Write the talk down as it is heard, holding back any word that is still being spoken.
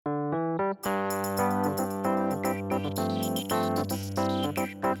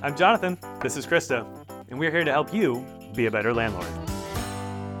I'm Jonathan. This is Krista, and we're here to help you be a better landlord.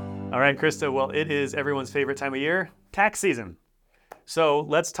 All right, Krista, well, it is everyone's favorite time of year, tax season. So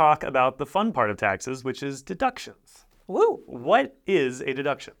let's talk about the fun part of taxes, which is deductions. Woo! What is a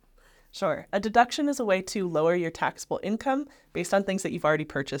deduction? Sure. A deduction is a way to lower your taxable income based on things that you've already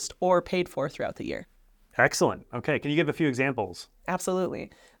purchased or paid for throughout the year. Excellent. Okay, can you give a few examples?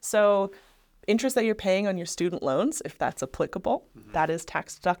 Absolutely. So interest that you're paying on your student loans, if that's applicable, that is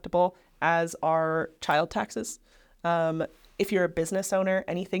tax deductible, as are child taxes. If you're a business owner,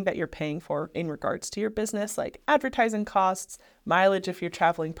 anything that you're paying for in regards to your business, like advertising costs, mileage if you're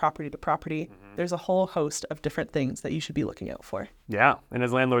traveling property to property, there's a whole host of different things that you should be looking out for. Yeah, and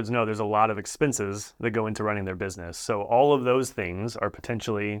as landlords know, there's a lot of expenses that go into running their business. So all of those things are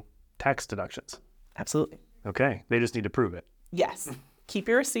potentially tax deductions. Absolutely. Okay, they just need to prove it. Yes. Keep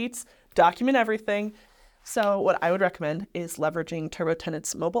your receipts, document everything. So what I would recommend is leveraging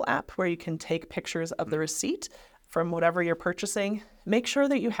TurboTenant's mobile app, where you can take pictures of the receipt from whatever you're purchasing. Make sure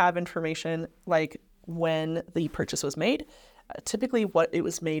that you have information like when the purchase was made, typically what it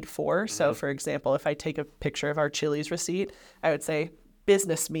was made for. So for example, if I take a picture of our Chili's receipt, I would say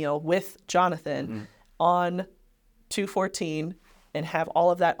business meal with Jonathan on 2/14 and have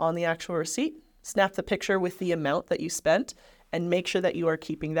all of that on the actual receipt. Snap the picture with the amount that you spent and make sure that you are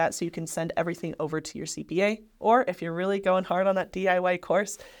keeping that so you can send everything over to your CPA. Or if you're really going hard on that DIY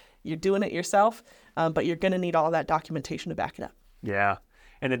course, you're doing it yourself, but you're going to need all that documentation to back it up. Yeah,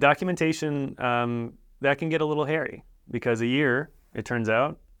 and the documentation, that can get a little hairy because a year, it turns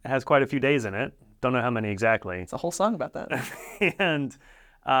out, has quite a few days in it. Don't know how many exactly. It's a whole song about that. And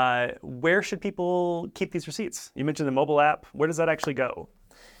where should people keep these receipts? You mentioned the mobile app. Where does that actually go?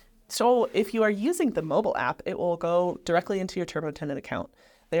 So if you are using the mobile app, it will go directly into your TurboTenant account.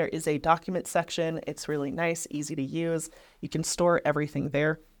 There is a document section. It's really nice, easy to use. You can store everything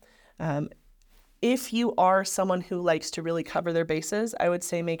there. If you are someone who likes to really cover their bases, I would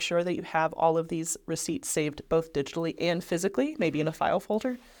say make sure that you have all of these receipts saved both digitally and physically, maybe in a file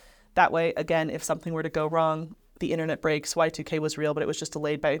folder. That way, again, if something were to go wrong, the internet breaks, Y2K was real, but it was just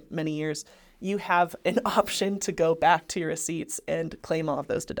delayed by many years, you have an option to go back to your receipts and claim all of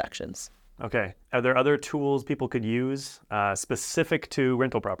those deductions. Okay. Are there other tools people could use specific to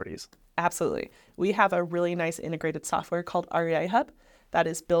rental properties? Absolutely. We have a really nice integrated software called REI Hub that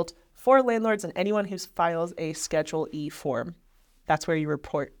is built for landlords and anyone who files a Schedule E form. That's where you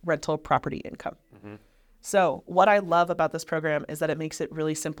report rental property income. So what I love about this program is that it makes it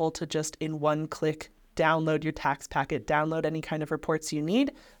really simple to just in one click download your tax packet, download any kind of reports you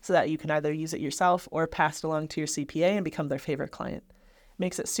need so that you can either use it yourself or pass it along to your CPA and become their favorite client. It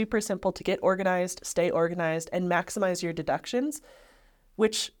makes it super simple to get organized, stay organized, and maximize your deductions,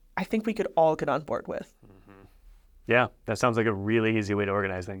 which I think we could all get on board with. Yeah, that sounds like a really easy way to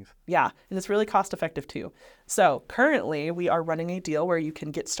organize things. Yeah, and it's really cost effective too. So currently we are running a deal where you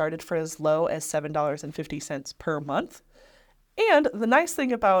can get started for as low as $7.50 per month. And the nice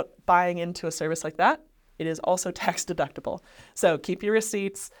thing about buying into a service like that, it is also tax deductible. So keep your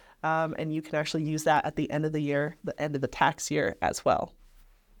receipts and you can actually use that at the end of the year, the end of the tax year as well.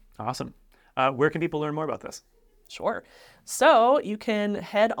 Awesome. Where can people learn more about this? Sure. So you can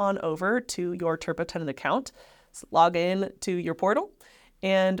head on over to your TurboTenant account, log in to your portal,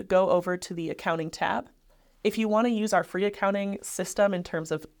 and go over to the accounting tab. If you want to use our free accounting system in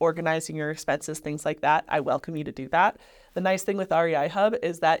terms of organizing your expenses, things like that, I welcome you to do that. The nice thing with REI Hub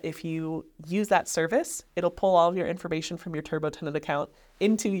is that if you use that service, it'll pull all of your information from your TurboTenant account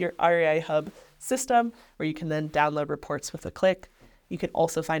into your REI Hub system, where you can then download reports with a click. You can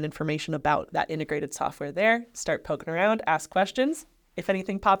also find information about that integrated software there, start poking around, ask questions. If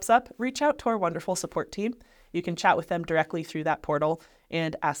anything pops up, reach out to our wonderful support team. You can chat with them directly through that portal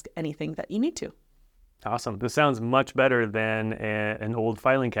and ask anything that you need to. Awesome. This sounds much better than an old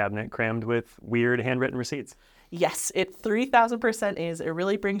filing cabinet crammed with weird handwritten receipts. Yes, it 3,000% is. It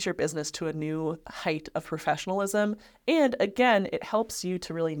really brings your business to a new height of professionalism. And again, it helps you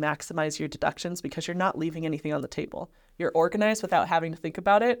to really maximize your deductions because you're not leaving anything on the table. You're organized without having to think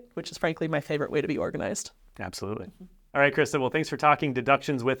about it, which is frankly my favorite way to be organized. Absolutely. All right, Krista, well, thanks for talking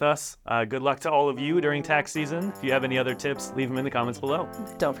deductions with us. Good luck to all of you during tax season. If you have any other tips, leave them in the comments below.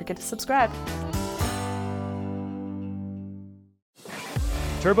 Don't forget to subscribe.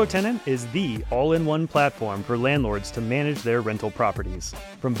 TurboTenant is the all-in-one platform for landlords to manage their rental properties.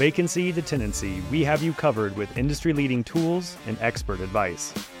 From vacancy to tenancy, we have you covered with industry-leading tools and expert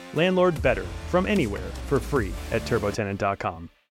advice. Landlord better from anywhere for free at turbotenant.com.